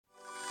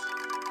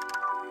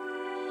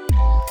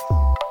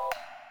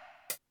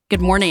Good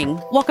morning.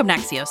 Welcome to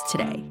Axios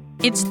Today.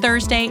 It's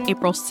Thursday,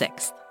 April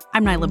 6th.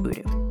 I'm Nyla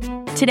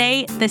Boodoo.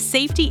 Today, the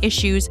safety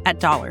issues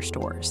at dollar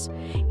stores.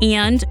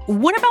 And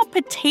what about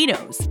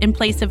potatoes in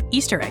place of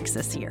Easter eggs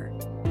this year?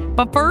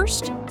 But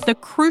first, the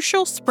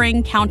crucial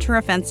spring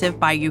counteroffensive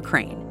by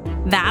Ukraine.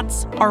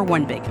 That's our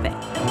one big thing.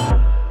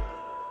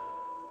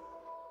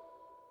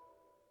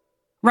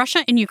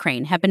 Russia and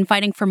Ukraine have been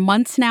fighting for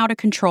months now to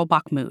control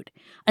Bakhmut,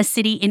 a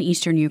city in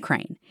eastern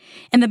Ukraine.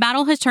 And the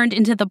battle has turned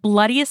into the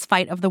bloodiest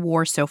fight of the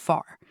war so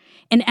far.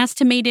 An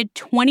estimated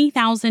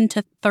 20,000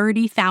 to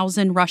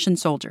 30,000 Russian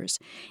soldiers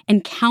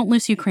and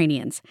countless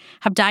Ukrainians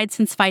have died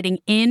since fighting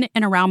in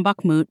and around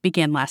Bakhmut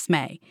began last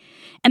May.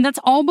 And that's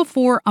all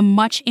before a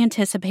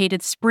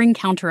much-anticipated spring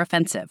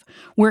counteroffensive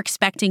we're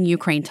expecting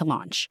Ukraine to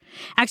launch.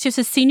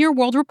 Axios' senior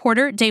world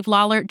reporter, Dave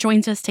Lawler,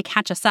 joins us to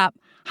catch us up.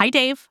 Hi,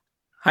 Dave.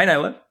 Hi,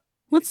 Nyla.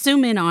 Let's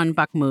zoom in on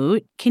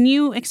Bakhmut. Can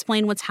you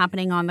explain what's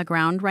happening on the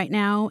ground right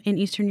now in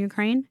eastern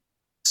Ukraine?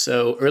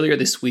 So earlier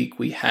this week,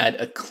 we had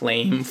a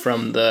claim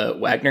from the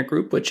Wagner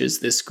Group, which is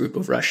this group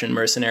of Russian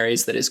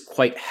mercenaries that is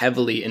quite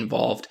heavily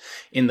involved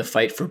in the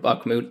fight for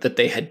Bakhmut, that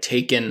they had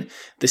taken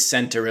the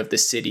center of the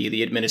city,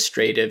 the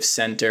administrative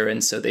center.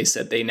 And so they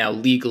said they now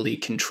legally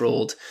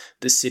controlled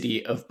the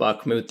city of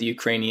Bakhmut. The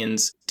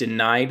Ukrainians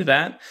denied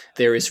that.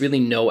 There is really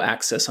no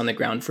access on the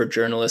ground for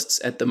journalists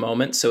at the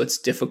moment, so it's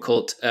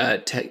difficult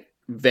to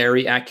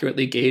very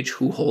accurately gauge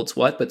who holds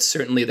what, but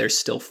certainly they're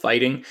still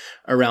fighting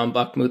around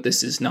Bakhmut.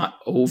 This is not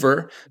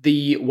over.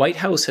 The White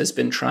House has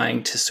been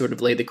trying to sort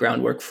of lay the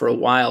groundwork for a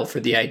while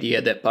for the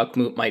idea that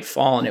Bakhmut might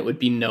fall and it would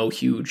be no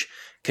huge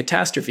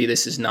catastrophe.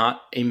 This is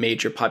not a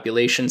major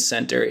population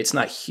center. It's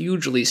not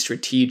hugely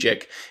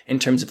strategic in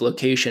terms of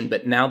location,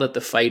 but now that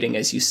the fighting,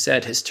 as you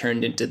said, has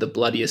turned into the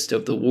bloodiest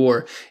of the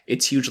war,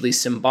 it's hugely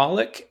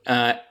symbolic.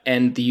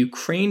 And the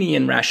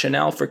Ukrainian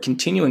rationale for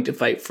continuing to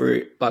fight for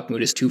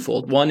Bakhmut is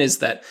twofold. One is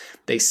that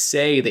they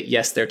say that,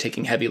 yes, they're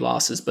taking heavy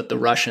losses, but the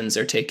Russians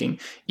are taking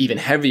even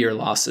heavier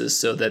losses,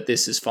 so that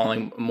this is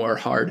falling more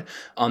hard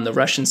on the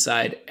Russian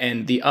side.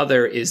 And the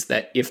other is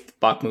that if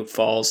Bakhmut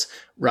falls,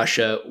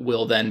 Russia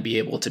will then be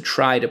able to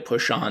try to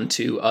push on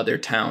to other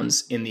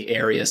towns in the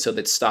area so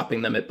that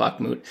stopping them at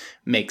Bakhmut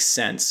makes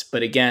sense.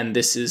 But again,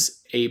 this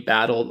is a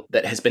battle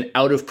that has been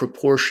out of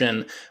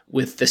proportion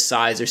with the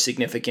size or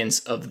significance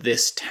of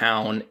this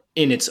town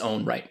in its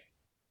own right.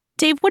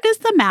 Dave, what does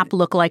the map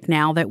look like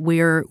now that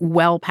we're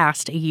well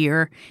past a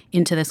year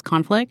into this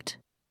conflict?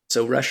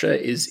 So Russia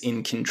is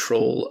in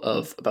control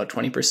of about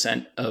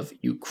 20% of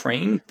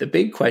Ukraine. The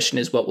big question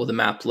is, what will the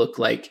map look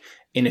like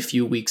in a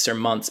few weeks or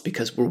months,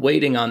 because we're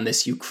waiting on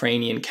this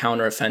Ukrainian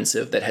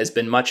counteroffensive that has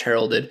been much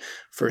heralded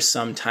for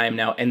some time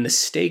now. And the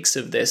stakes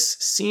of this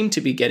seem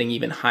to be getting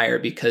even higher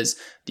because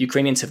the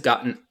Ukrainians have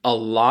gotten a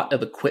lot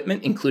of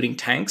equipment, including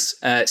tanks,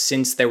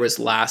 since there was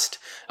last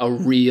a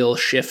real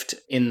shift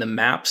in the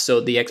map. So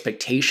the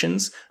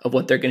expectations of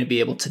what they're going to be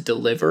able to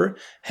deliver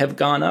have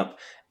gone up.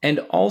 And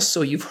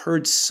also, you've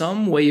heard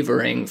some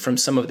wavering from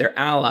some of their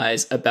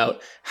allies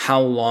about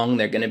how long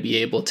they're going to be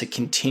able to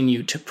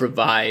continue to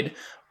provide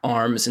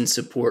arms and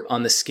support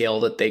on the scale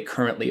that they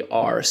currently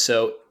are.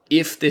 So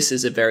if this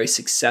is a very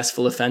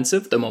successful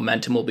offensive, the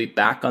momentum will be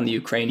back on the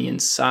Ukrainian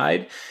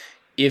side.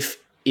 If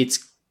it's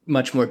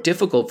much more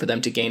difficult for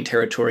them to gain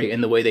territory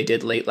in the way they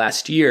did late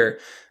last year,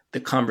 the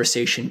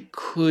conversation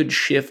could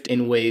shift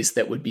in ways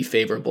that would be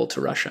favorable to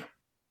Russia.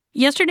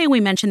 Yesterday, we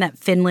mentioned that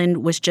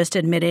Finland was just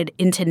admitted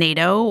into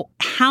NATO.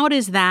 How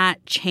does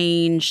that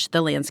change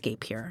the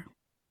landscape here?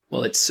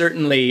 Well, it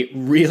certainly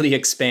really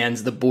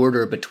expands the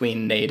border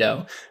between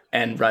NATO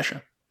and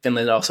Russia.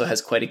 Finland also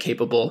has quite a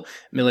capable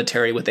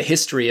military with a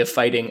history of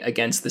fighting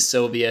against the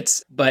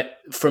Soviets. But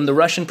from the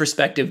Russian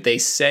perspective, they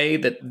say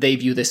that they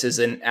view this as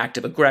an act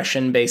of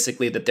aggression,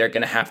 basically, that they're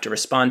going to have to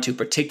respond to,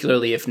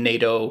 particularly if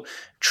NATO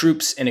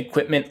troops and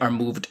equipment are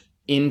moved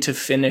into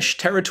Finnish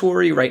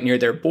territory right near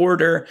their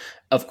border.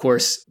 Of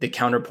course, the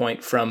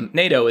counterpoint from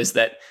NATO is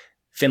that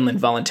Finland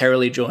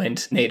voluntarily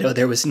joined NATO.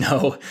 There was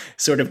no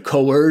sort of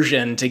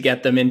coercion to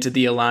get them into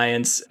the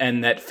alliance,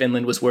 and that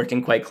Finland was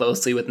working quite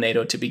closely with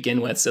NATO to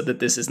begin with, so that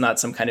this is not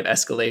some kind of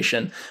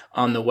escalation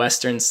on the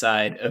Western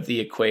side of the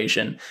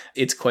equation.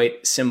 It's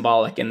quite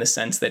symbolic in the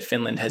sense that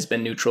Finland has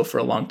been neutral for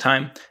a long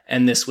time,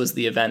 and this was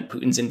the event,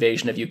 Putin's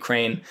invasion of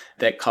Ukraine,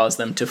 that caused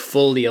them to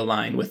fully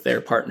align with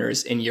their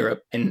partners in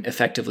Europe and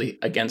effectively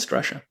against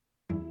Russia.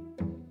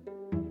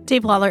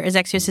 Dave Lawler is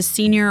Axios'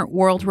 senior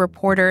world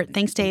reporter.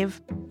 Thanks,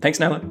 Dave. Thanks,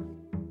 Nyla.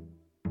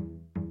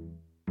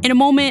 In a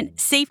moment,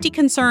 safety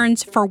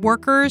concerns for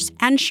workers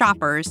and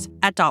shoppers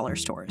at dollar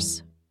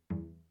stores.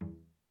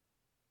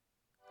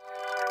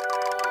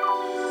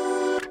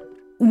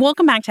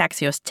 Welcome back to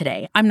Axios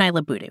Today. I'm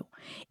Nyla Boodoo.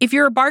 If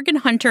you're a bargain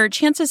hunter,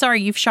 chances are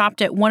you've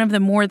shopped at one of the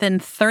more than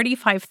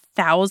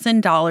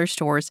 35,000 dollar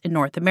stores in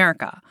North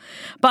America.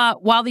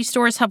 But while these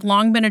stores have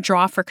long been a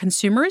draw for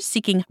consumers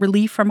seeking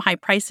relief from high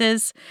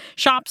prices,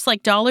 shops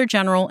like Dollar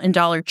General and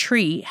Dollar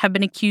Tree have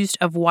been accused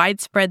of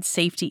widespread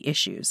safety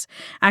issues.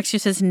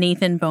 Axios'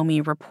 Nathan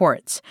Bomey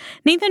reports.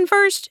 Nathan,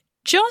 first,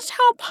 Just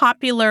how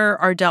popular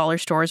are dollar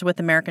stores with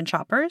American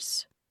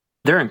shoppers?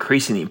 They're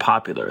increasingly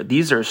popular.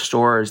 These are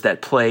stores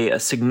that play a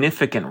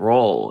significant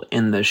role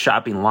in the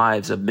shopping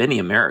lives of many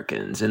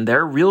Americans, and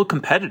they're real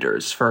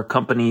competitors for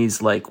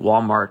companies like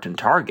Walmart and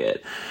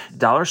Target.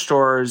 Dollar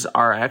stores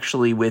are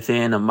actually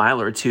within a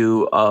mile or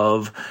two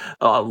of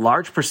a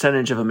large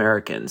percentage of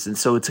Americans, and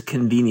so it's a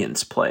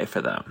convenience play for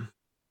them.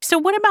 So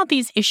what about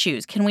these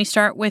issues? Can we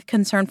start with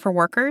concern for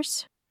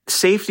workers?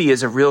 Safety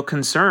is a real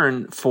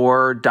concern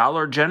for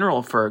Dollar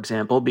General, for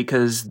example,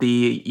 because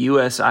the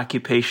U.S.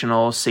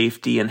 Occupational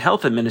Safety and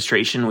Health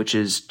Administration, which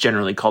is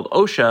generally called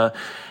OSHA,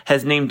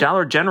 has named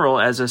Dollar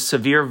General as a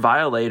severe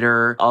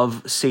violator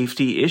of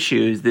safety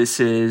issues.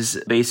 This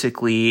is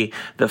basically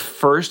the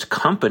first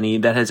company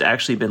that has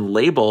actually been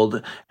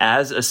labeled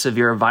as a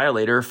severe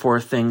violator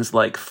for things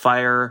like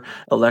fire,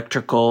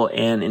 electrical,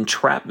 and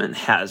entrapment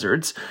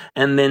hazards.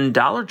 And then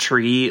Dollar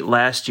Tree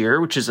last year,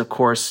 which is, of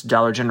course,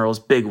 Dollar General's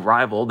big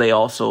rival, they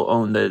also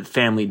own the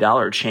Family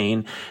Dollar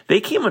chain.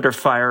 They came under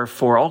fire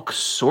for all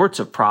sorts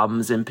of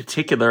problems, in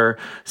particular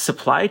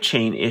supply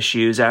chain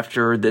issues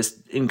after this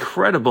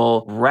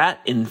incredible rat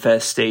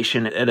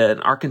infestation at an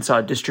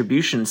Arkansas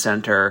distribution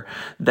center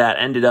that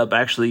ended up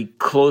actually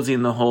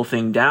closing the whole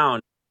thing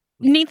down.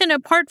 Nathan,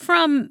 apart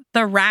from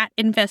the rat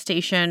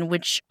infestation,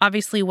 which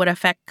obviously would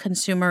affect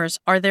consumers,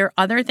 are there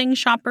other things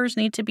shoppers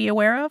need to be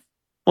aware of?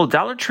 Well,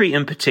 Dollar Tree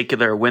in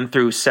particular went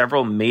through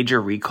several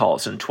major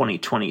recalls in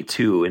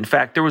 2022. In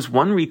fact, there was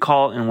one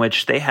recall in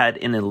which they had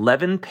an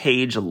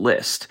 11-page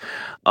list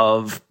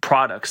of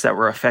products that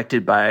were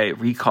affected by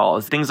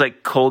recalls. Things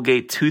like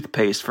Colgate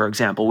toothpaste, for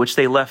example, which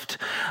they left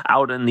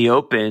out in the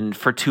open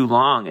for too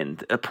long.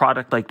 And a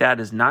product like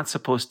that is not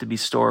supposed to be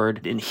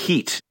stored in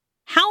heat.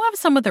 How have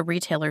some of the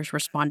retailers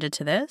responded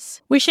to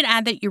this? We should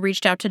add that you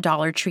reached out to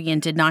Dollar Tree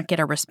and did not get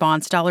a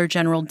response. Dollar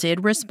General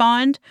did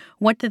respond.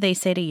 What did they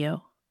say to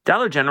you?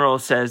 Dollar General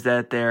says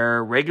that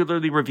they're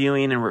regularly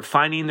reviewing and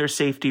refining their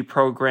safety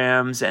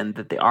programs and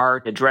that they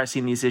are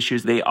addressing these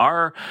issues. They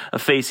are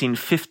facing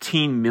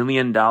 $15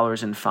 million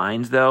in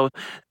fines, though,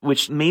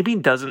 which maybe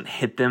doesn't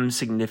hit them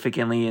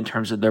significantly in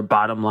terms of their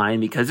bottom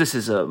line because this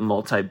is a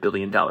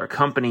multi-billion-dollar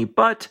company.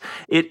 But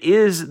it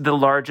is the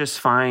largest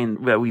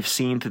fine that we've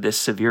seen through this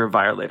severe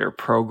violator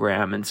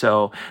program. And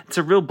so it's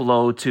a real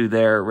blow to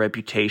their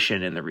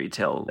reputation in the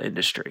retail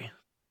industry.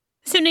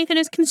 So, Nathan,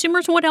 as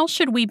consumers, what else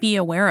should we be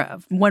aware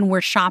of when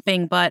we're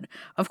shopping? But,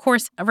 of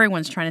course,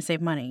 everyone's trying to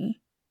save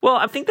money. Well,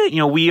 I think that,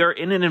 we are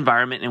in an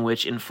environment in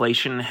which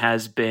inflation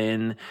has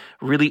been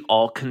really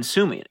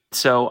all-consuming.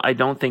 So I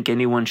don't think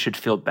anyone should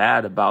feel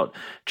bad about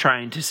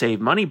trying to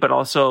save money, but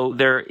also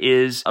there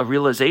is a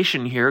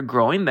realization here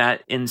growing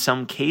that in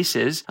some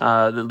cases,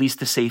 at least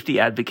the safety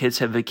advocates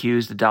have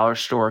accused the dollar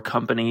store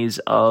companies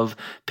of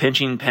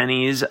pinching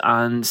pennies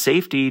on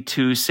safety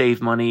to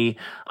save money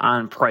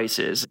on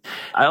prices.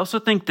 I also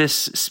think this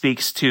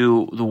speaks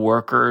to the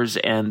workers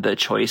and the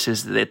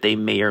choices that they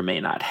may or may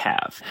not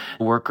have.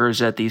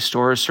 Workers at these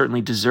stores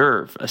certainly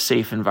deserve a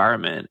safe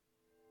environment.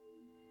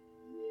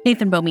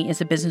 Nathan Bomey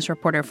is a business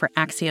reporter for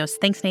Axios.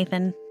 Thanks,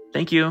 Nathan.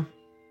 Thank you.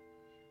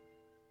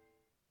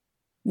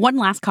 One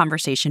last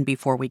conversation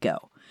before we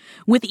go.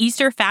 With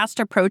Easter fast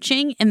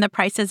approaching and the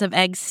prices of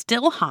eggs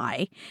still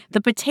high, the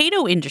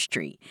potato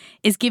industry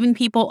is giving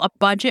people a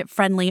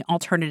budget-friendly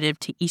alternative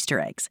to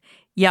Easter eggs.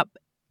 Yep,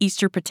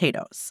 Easter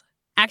potatoes.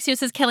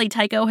 Axios' Kelly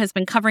Tycho has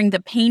been covering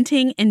the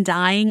painting and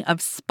dyeing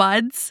of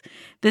spuds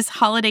this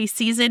holiday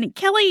season.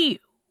 Kelly,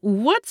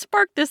 what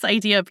sparked this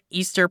idea of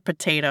Easter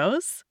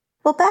potatoes?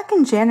 Well, back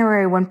in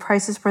January, when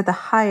prices were the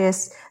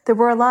highest, there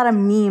were a lot of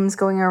memes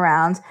going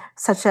around,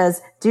 such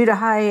as, due to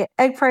high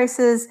egg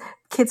prices,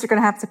 kids are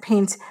going to have to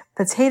paint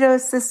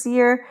potatoes this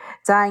year.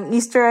 Dyeing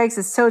Easter eggs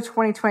is so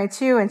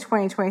 2022 and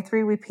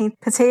 2023, we paint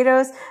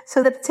potatoes.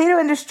 So the potato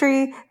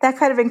industry, that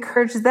kind of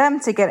encouraged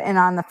them to get in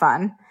on the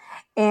fun.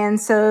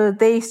 And so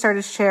they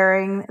started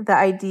sharing the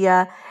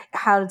idea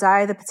how to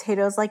dye the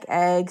potatoes like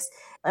eggs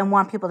and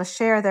want people to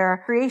share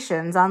their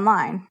creations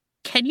online.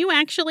 Can you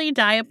actually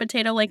dye a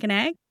potato like an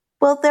egg?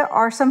 Well, there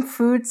are some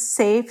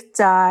food-safe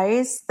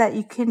dyes that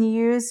you can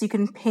use. You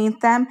can paint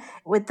them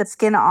with the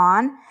skin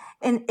on.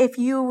 And if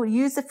you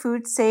use the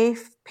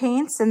food-safe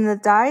paints and the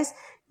dyes,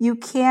 you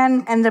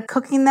can end up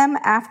cooking them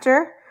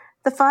after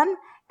the fun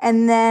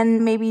and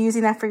then maybe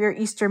using that for your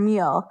Easter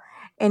meal.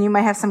 And you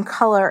might have some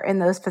color in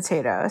those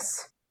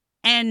potatoes.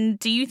 And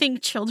do you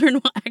think children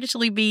will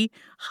actually be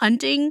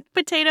hunting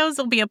potatoes?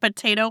 It'll be a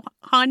potato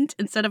hunt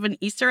instead of an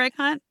Easter egg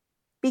hunt?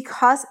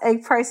 Because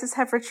egg prices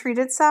have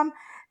retreated some,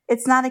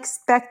 it's not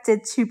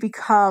expected to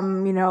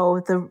become,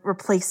 the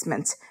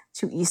replacement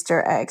to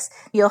Easter eggs.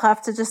 You'll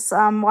have to just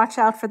watch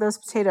out for those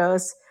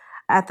potatoes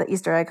at the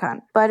Easter egg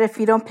hunt. But if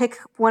you don't pick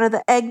one of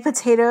the egg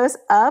potatoes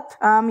up,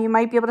 you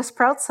might be able to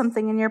sprout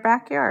something in your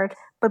backyard.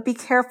 But be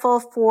careful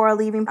for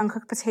leaving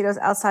uncooked potatoes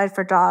outside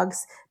for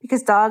dogs,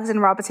 because dogs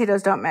and raw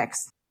potatoes don't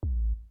mix.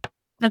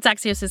 That's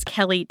Axios'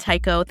 Kelly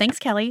Tycho. Thanks,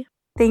 Kelly.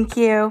 Thank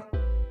you.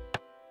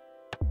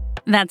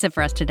 That's it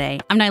for us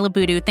today. I'm Nyla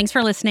Boodoo. Thanks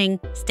for listening.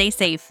 Stay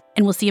safe,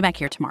 and we'll see you back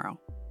here tomorrow.